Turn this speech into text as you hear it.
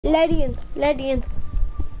Ledian. Yeah?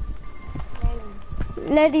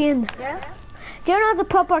 Do you know how to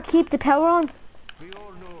proper keep the power on?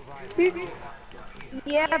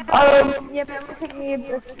 Yeah, but it will take me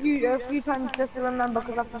a few times just to remember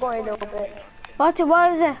because I forgot a little bit. What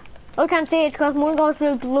is it? I can't see it because mine goes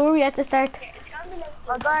real blurry at the start. Okay.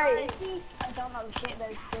 I don't know shit about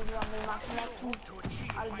this on my Mac. Next week,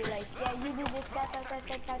 I'll be like, yeah, you do this, that.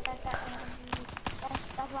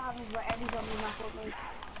 That's what happens with every zombie Mac with me.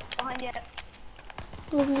 Behind you.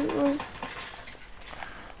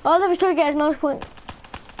 All I was trying to get is no point.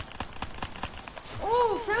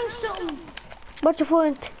 Oh, found something. What's your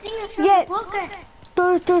point? Yeah.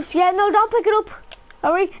 Yeah, no, don't pick it up.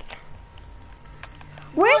 Alright.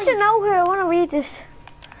 Where's the note here? I want to read this.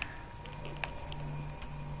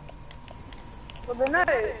 For the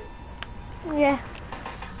note? Yeah.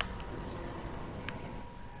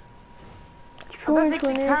 I don't think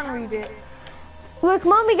we can read it. Well,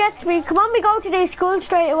 come on, we go to the school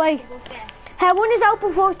straight away. One is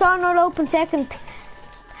open first door, not open second.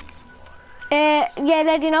 Yeah,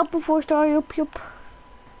 letting open first door, yup.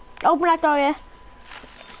 Open that door, yeah.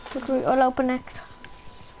 I'll open next.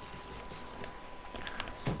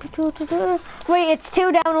 Wait, it's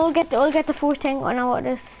 2 down. I'll get the first thing. I know what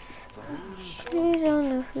it is.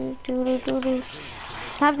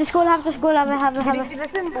 Have the school. Have it. Did you see the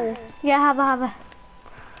symbol? Yeah, have it.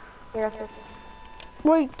 Yeah, that's it.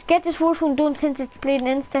 Right, get this first one done since it's bleeding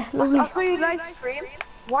insta. Lovely. I saw you live stream.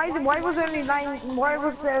 Why was there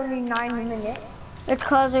only 9 minutes? It's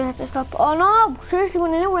cause I had to stop. Oh no! Seriously,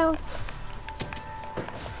 when in around.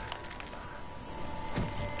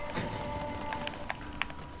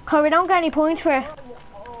 Cause we don't get any points for it.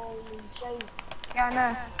 Yeah, I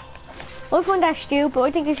know. I find that stupid. I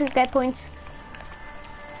think you should get points.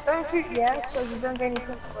 Don't shoot yet, because you don't get any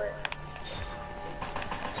points for it.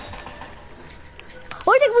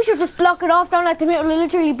 I think we should just block it off. Don't let them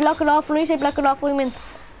literally block it off. When I say block it off, I mean.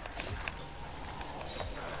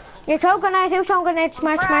 You're choking at it,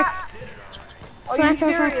 smart. Are you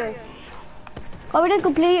serious? Oh, we didn't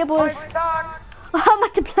complete it, boys. I'm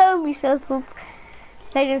at to blow myself up.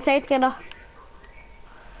 They didn't say it together.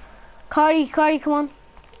 Cardi, come on.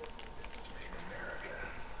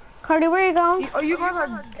 Cardi, where are you going? Are you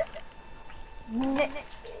gonna...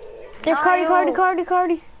 There's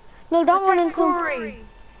Cardi. No, don't run into him.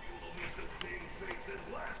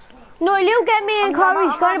 No, you get me and Corey.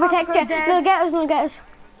 He's going to protect you. No, get us.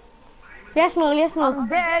 Yes, no. I'm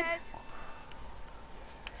dead.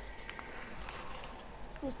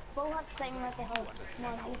 Both have the same amount of health.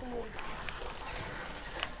 Small health.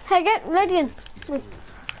 Hey, get ready in.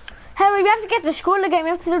 Hey, we have to get the skull again. We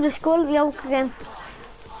have to do the skull yoke again.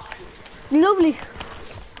 Lovely.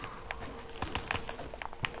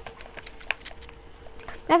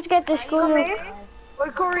 We have to get the skull yoke.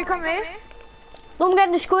 Wait, Corey, come here. I'm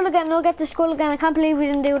getting the skull again. I'll get the skull again. I can't believe we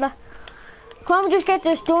didn't do that. Come on, just get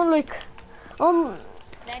this done, like. Then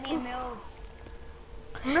you move.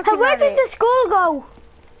 Hey, where does the skull go?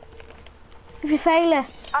 If you fail it.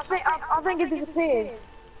 I think it disappeared.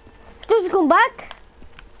 Does it come back?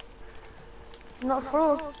 Not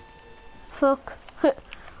sure. Fuck.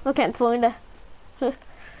 I can't find it.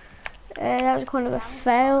 That was kind of a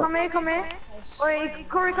fail. Come here. Wait,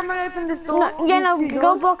 Corey, come and open this door. No,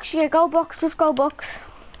 go box. Yeah, go box. Just go box.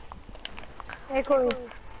 Hey, Corey.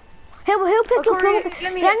 Who picked up Corey, bucket?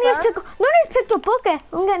 Nobody's picked up bucket.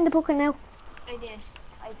 I'm getting the bucket now. I did.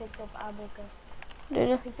 I picked up a bucket. Did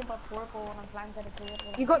you? I picked up a purple and I'm planning to see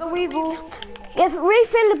it. You got the weevil. Yeah,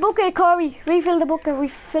 refill the bucket, Corey. Refill the bucket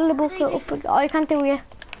up. Oh, I can't do it yet.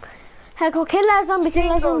 Hey, go kill that zombie.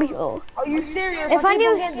 Oh. Are you serious? If I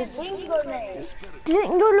knew...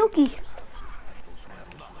 You're lucky.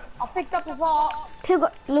 I picked up a pot.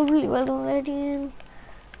 Lovely, well done, Radian.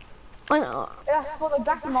 I know. That's for the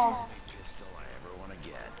gas mask.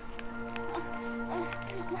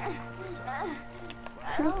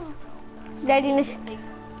 Readiness.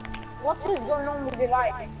 What is going on with the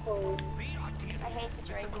light, Corey? I hate this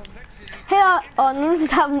radio. Hey, oh, none of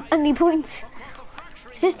us have any points.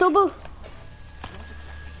 Is this double?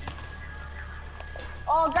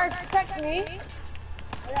 Oh, guys, protect me.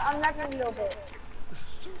 I'm lagging a little bit.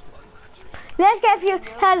 Let's get a few.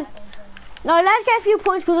 Let's get a few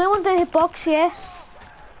points because I want to hit box, yeah.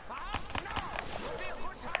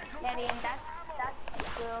 Daddy, and that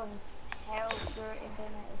girl's health, your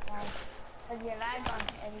internet is down. Because you lag on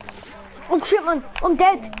everything. Oh shit, man, I'm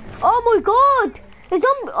dead. Oh my god!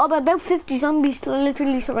 About 50 zombies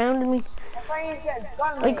literally surrounded me.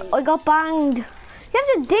 I got banged. You have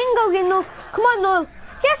the dingo, you know. Come on, Noel.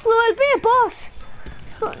 Yes, Noel, be a boss.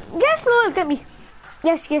 Yes, Noel, get me.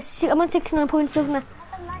 Yes. I'm on 69 points, doesn't it?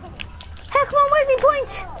 Hey, come on, where's my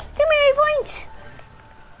points? Give me my points.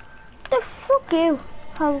 The fuck you.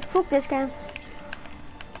 Oh, fuck this game.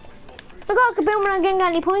 I got a kaboom and I didn't get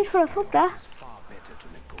any points for it. Fuck that.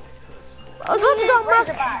 I thought you got max.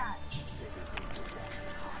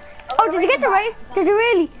 Oh, did you get the right? Did you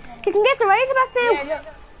really? You can get the Razorback now. Yeah, look.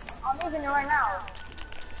 I'm moving it right now.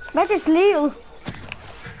 That's just legal.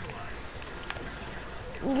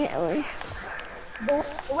 Yeah. The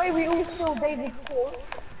way we all still David Ford.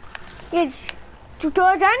 Yes. Danny's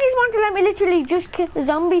want to let me literally just kill a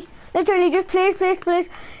zombie. Literally just please.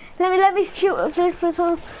 Let me shoot a please.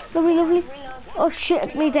 Lovely. Oh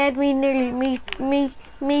shit, me dead, me nearly,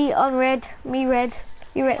 me on red, me red.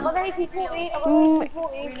 You red. I got the AP40,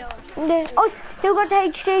 Oh, you got the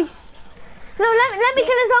HD. No, let me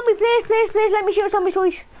kill a zombie, please. Let me shoot a zombie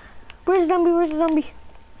twice. Where's the zombie?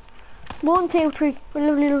 1, 2, 3.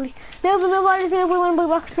 Lovely. Move, one by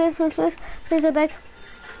box, please, I beg.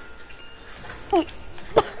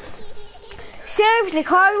 Seriously,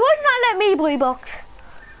 Carl, why did not let me buy box?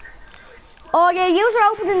 Oh yeah, you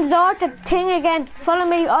are opening the door to thing again. Follow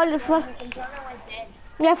me,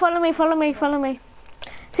 yeah, follow me.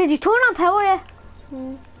 Did you turn on power yet?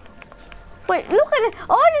 Wait, look at it.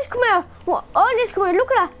 Oh, this come here.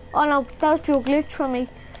 Look at that. Oh no, that was pure glitch for me.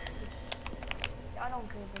 I don't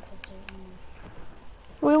care if it's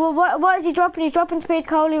Wait, what is he dropping? He's dropping speed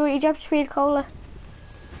cola. He dropped speed cola.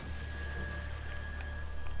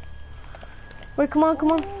 Wait, come on.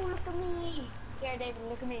 Oh, look at me. Here, David,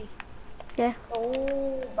 look at me. Yeah.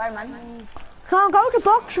 Oh, bye, man. Come on, go to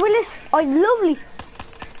box, Willis. Oh, lovely.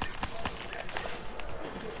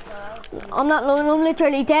 I'm not alone, I'm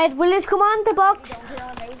literally dead. Willis, come on to box.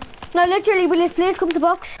 No, literally, Willis, please come to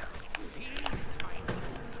box.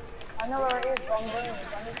 I know where it is, but I'm going.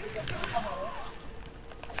 I need to get some cover.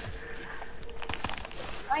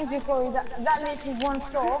 Thank you, Corey. That literally one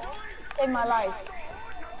shot in my life.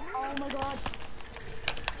 Oh my god.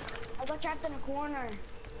 I got trapped in a corner.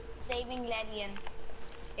 Saving Ledian.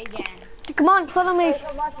 Again. Come on, follow me. Hey,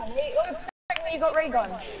 protect me, you got ray gun.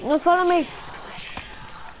 No, follow me.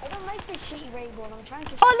 I don't like this shitty ray gun. I'm trying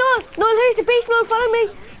to... Oh no, here's the beast mode, follow me.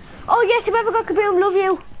 Oh yes, if I ever got kaboom, love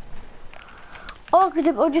you. Oh,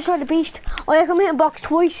 I just saw the beast. Oh yes, I'm hitting box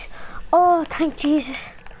twice. Oh, thank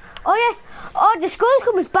Jesus. Oh yes. Oh, the skull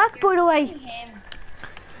comes back, by the way.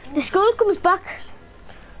 The skull comes back.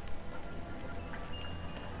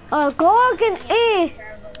 Oh, Gorgon A.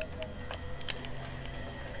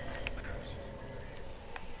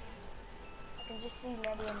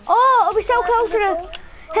 Oh, I'll be so close to the...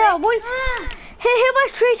 Here, here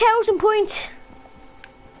was 3,000 points.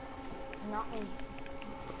 Not me.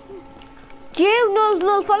 You,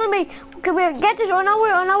 no, follow me. Can we get this? I know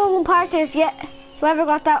one part is yet. Whoever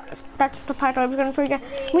got that, that's the part I was gonna try to get.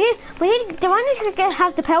 We need, the one is gonna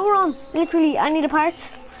have the power on. Literally, I need the parts.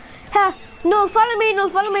 Here, no, follow me,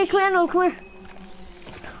 come here.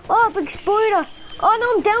 Oh, big spider. Oh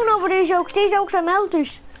no, I'm down over these yolks. These yolks are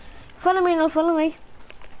melters. Follow me.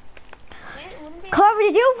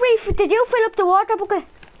 Corey, did you fill up the water bucket?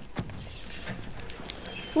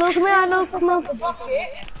 No, come here, no, come on.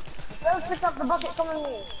 Don't pick up the bucket, come on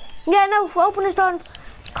me. Yeah, no, open this door.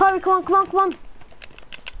 Corey, come on.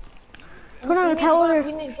 Put on the power.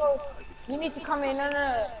 You need to come in,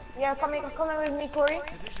 no. Yeah, come in with me, Corey.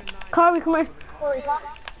 Corey, come here. Corey, come.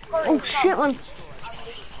 Oh shit, man.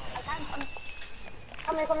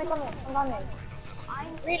 Come here, I'm coming.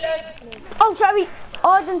 Reload. Oh, sorry. Oh,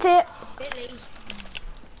 I didn't see it.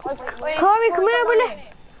 Wait, Corey, come here, will you?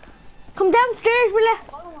 Come downstairs, will you?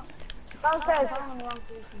 Downstairs.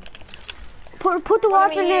 Put the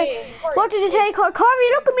water in there. What did you say, Corey? Corey,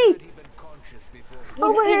 look at me.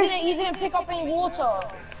 Over here. You didn't pick up any water.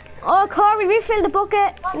 Oh, Corey, refill the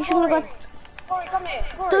bucket. You shouldn't have got... Corey, come here.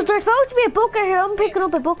 Corey. There's supposed to be a bucket here. I'm picking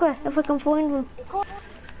up a bucket if I can find one.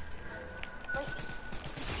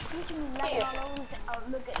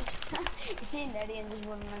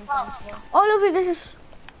 Oh, lovely, this is...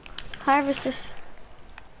 Harvest this.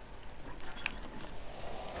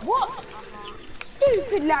 What?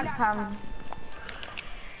 Stupid lag cam.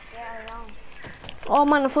 Yeah, I know. Oh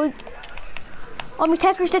man, if I... Oh, the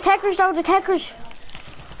techers.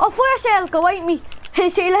 Oh, fire sale, go wait me.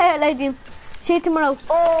 See you later, lady. See you tomorrow.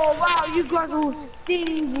 Oh wow, you got all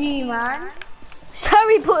stingy, man.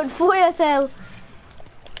 Sorry, but fire sale.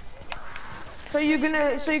 So you're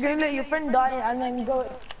gonna let your friend die and then go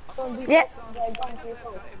and be Yeah.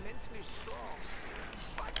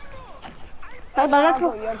 Oh no,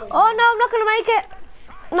 I'm not gonna make it.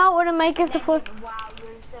 No, we're gonna make it the full. Wow,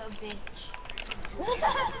 you're so bitch.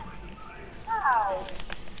 Wow.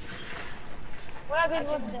 What I did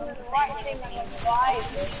was do the right thing and then buy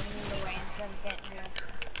it. of getting here.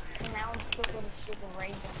 And now I'm stuck with a super ray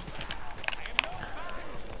gun.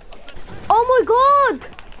 Oh my god!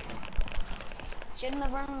 Shouldn't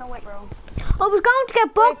have run away, bro. I was going to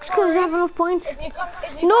get bucks because I have enough points.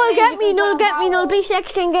 No, get me, no, get me, no, be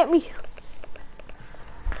sexy and get me.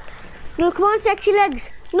 No, come on, sexy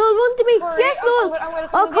legs. No, run to me. Yes, no.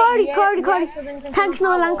 Oh, Cordy. Thanks,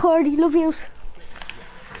 Noel and Cordy. Love yous.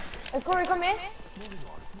 Corey, come here.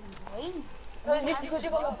 Wait. Because you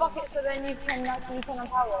got the bucket, so then you can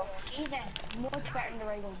power. Even much better than the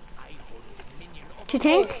ray gun. Do you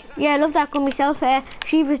think? Yeah, I love that gun myself.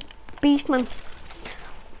 She was beast, man.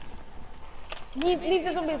 Leave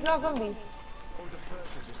the zombies, no zombies.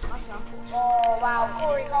 Awesome. Oh wow,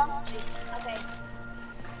 Corey, come. Okay.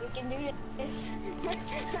 We can do this.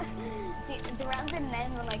 the round didn't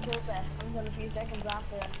end when I killed it until a few seconds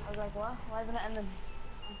after. I was like, what? Why isn't it ending?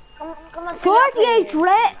 Come on. 48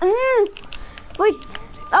 red. Wait,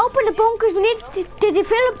 open the bunkers. We need. Did you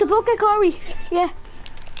fill up the bucket, Corey? Yeah.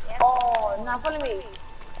 Oh, now follow me.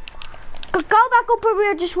 Go back up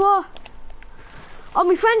where we just were. Oh,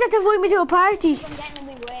 my friend had to invite me to a party. I'm getting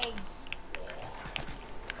in my way.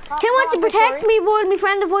 He wants to protect me while my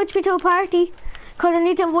friend invites me to a party. Because I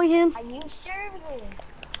need to invite him. Are you serious?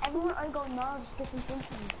 Everyone are going no, just stick in front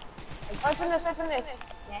of me. Open this.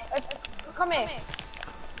 Yeah. Come here.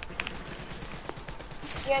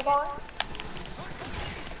 Yeah, go on.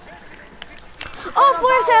 Oh,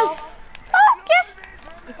 for yourself. Oh, yes.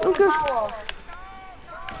 Okay.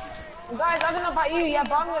 Guys, I don't know about you, yeah,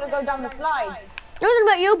 but I'm gonna go down the slide. Nothing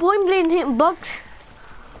about you, boy. I'm bleeding hitting bugs.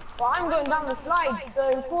 Well, I'm going down the slide.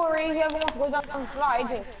 So, Corey, whoever wants to go down the slide,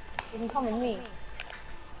 you can come with me.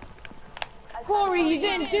 Corey, you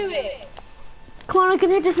didn't do it. Come on, I can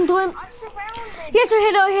hit this in time. I'm surrounded. Yes, I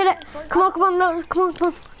hit it. Come on, no, come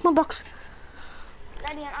on, box.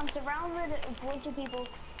 Daddy, I'm surrounded with a bunch of people.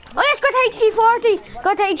 Oh yes, got HD40.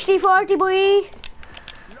 Got HD40, boy.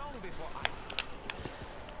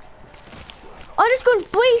 Oh, this gun's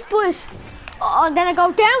beast, boys. Oh, and then I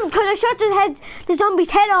go down because I shot the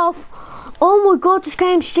zombie's head off. Oh my god, this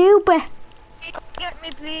game's stupid. Get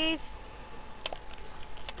me, please.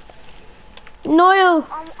 Noel.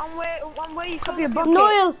 I'm where you could be a bucket.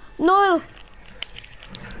 Noel.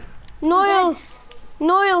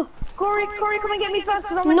 Corey, come and get me first.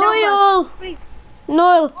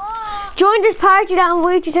 Noel. Join this party that I'm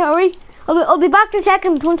waiting to hurry. I'll be back in a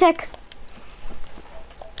second. 1 sec.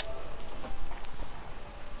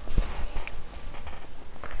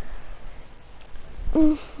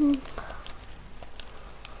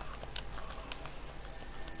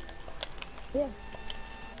 Yeah.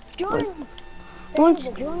 Join.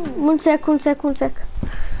 One sec.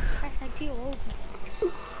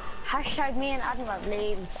 Hashtag me and Adam are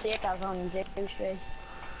bleeding sick as on zip straight.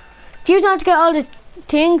 Do you know how to get all the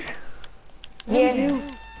things? Yeah.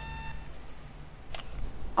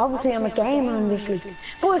 Obviously, I'm a gamer on this league.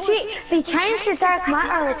 But see, they changed the dark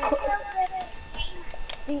matter.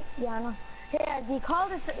 Yeah, I know. Yeah, they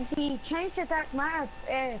changed the dark matter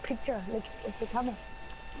picture, like, it's the camera.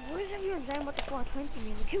 Why is everyone saying what the 420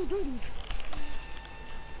 means? Who doesn't?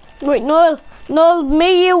 Wait, Noel,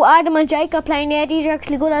 me, you, Adam and Jake are playing. Yeah, these are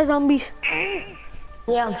actually good as zombies.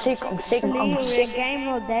 Yeah, I'm sick. Game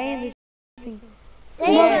all day in this thing.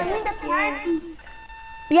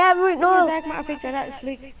 Yeah, right, Noel. Dark matter picture, that is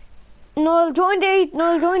slick. Noel, join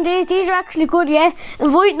these. These are actually good, yeah.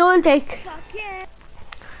 Invite Noel, Jake.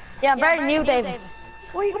 Yeah, I'm very new, David.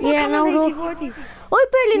 Yeah, no. I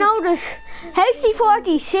barely know this.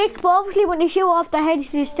 HC40 sick, but obviously when they shoot off their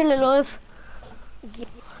heads, they're still alive.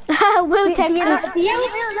 Will text us.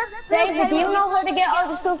 David, do you know how to get all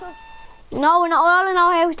the stuff? No, all I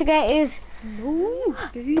know how to get is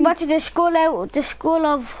what's the skull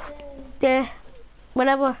of the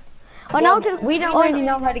whatever. We don't really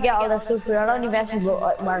know how to get all that stuff. We're only messing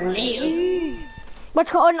with we're real.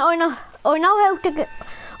 But I know how to get.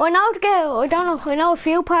 I don't know. I know a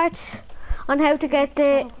few parts on how to get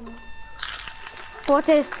the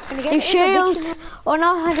shield. I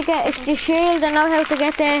know how to get the shield. I know how to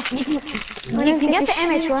get the. You can get the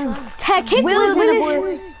MH1. Kick Will.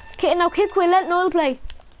 Kick Will. Let Noel play.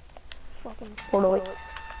 Hold on.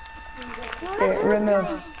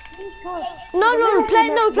 Remove. No, play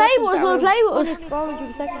with us.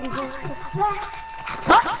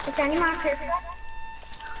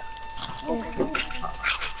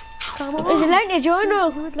 Is it letting you join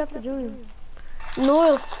Noel? Who's left to join?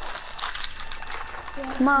 Noel.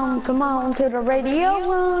 Come on to the radio.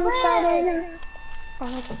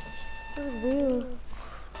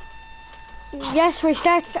 Yes, we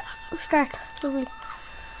start. Lovely.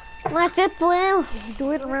 That's it, Will.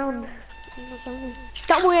 Do it around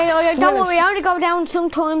Don't worry, I only go down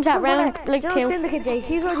sometimes at round like 2. Syndicate, Jake.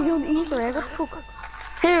 He's already doing the Easter egg. What the fuck?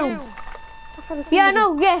 Who? Yeah, I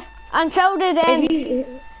know, yeah. And so did,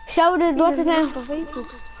 what's his name?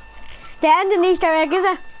 The end of the Easter egg, is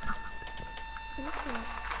it?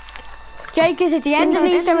 Jake, is it the end of the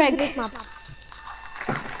Easter egg?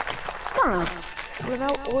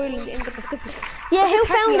 Without oil in the Pacific. Yeah, who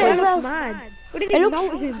found it as well? Mad. We didn't even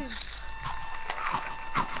notice him.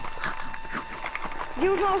 Do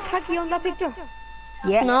you know Tacky on that picture?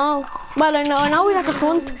 Yeah. No. Well, I know he's at the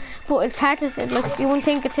front, but it's hard to say, like, you wouldn't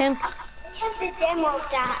think it's him. I have the demo of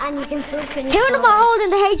that, and you can still finish. Two of them are holding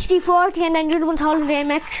the HD40 and then the other one's holding the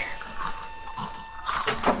MX.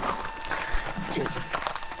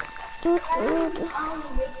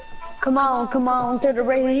 Come on to the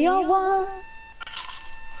radio one.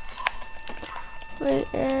 Wait,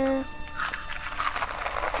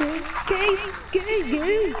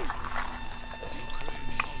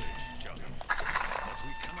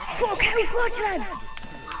 Fuck, house watch, lads!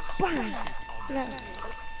 Bang! Lads.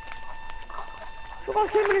 We're going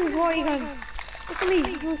swimming in the water, you guys. Look at me,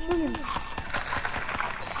 we're going swimming.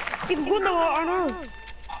 You can go in the water now.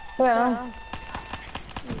 yeah.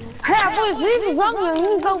 Hey, boys, leave us wrong here. We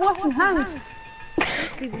need to go wash some hands.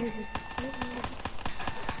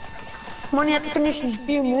 Money at the finish in a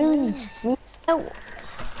few minutes. Oh.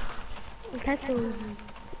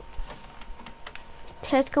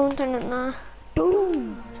 Tesco internet now.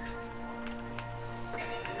 Boom!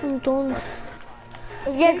 I'm done.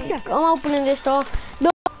 Yeah, I'm opening this door. No.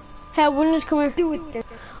 Hey, Williams, come here. Do it then.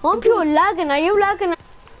 I'm pure lagging. Are you lagging?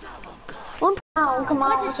 Come on,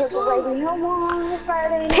 baby. No more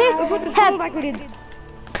Friday night.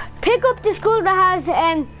 Pick up the skull that has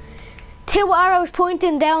 2 arrows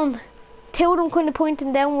pointing down. 2 of them kind of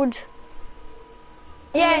pointing downwards.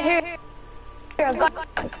 Yeah, here, I got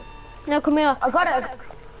it. Now come here. I got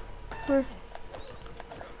it.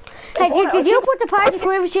 Hey, did you put the party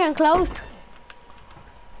privacy and closed?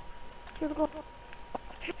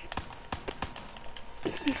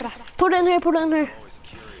 Put it in here, put it in here.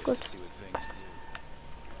 Good.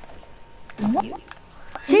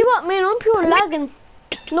 See what, man, I'm pure lagging.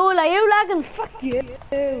 Noel, are you lagging? Fuck you.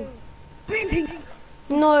 Painting.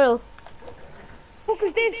 Noel. What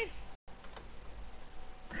is this?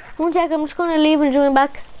 1 sec, I'm just gonna leave and join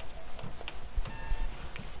back.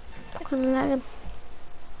 Kinda lagging.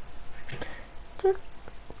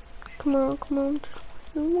 Come on.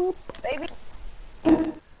 Baby.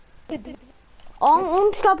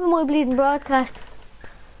 I'm stopping my bleeding broadcast.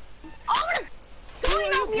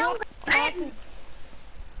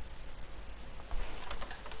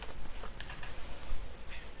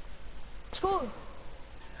 School.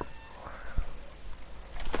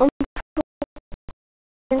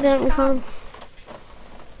 Internet, my phone.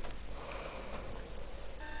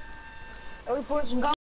 Are we putting some